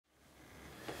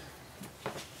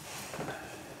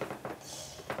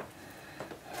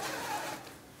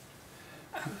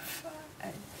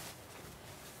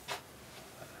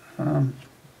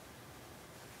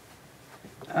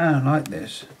I don't like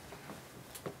this.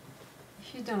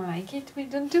 If you don't like it, we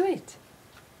don't do it.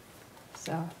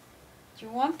 So, do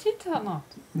you want it or not?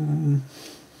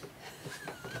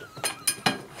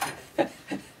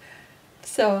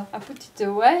 So, I put it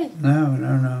away.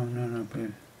 No,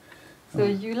 please. So,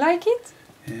 you like it?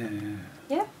 Yeah.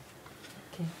 Yeah?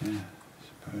 Okay. Yeah, I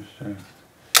suppose so.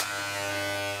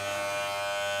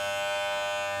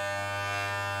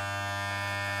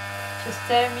 Just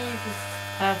tell me if it's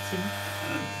hurting.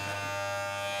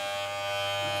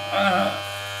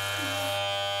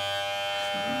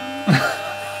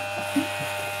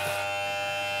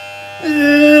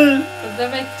 But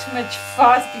don't make too much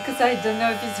fuss because I don't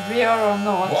know if it's real or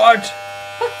not. What?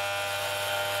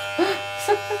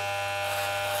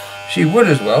 She would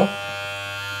as well.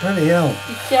 Bloody hell.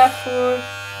 Be careful.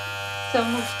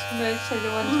 Don't move too much. I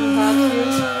don't want to hurt you.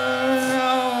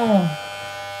 No.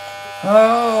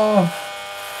 Oh.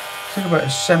 Think about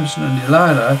Samson and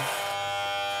Delilah.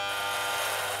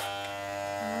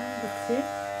 That's it.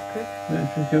 Good.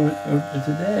 Let's go over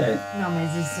to there. No, but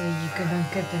this, you couldn't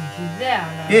cut until there.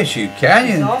 No? Yes, you can.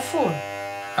 It's awful.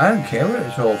 I don't care what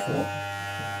it's all for.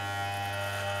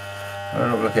 I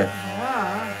don't look like a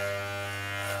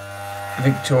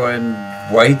Victorian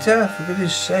waiter, for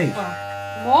goodness sake.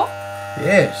 More?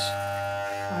 Yes.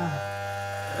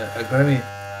 Gotta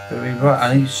be right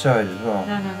on each side as well.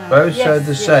 No. Both sides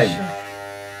the same. Sure.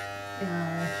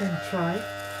 Yeah, I can try.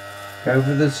 Go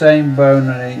for the same bone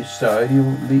on each side.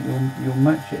 You'll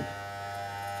match it.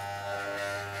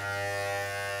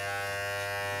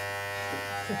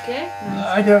 It's okay? No,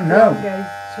 I don't know. guys,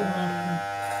 so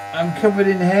I'm covered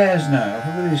in hairs now.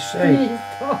 For goodness sake. please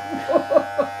don't.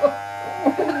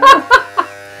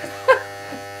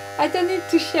 I don't need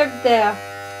to shave there.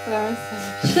 Well,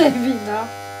 shaving now.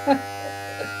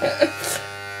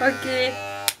 Okay.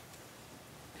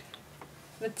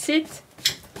 That's it.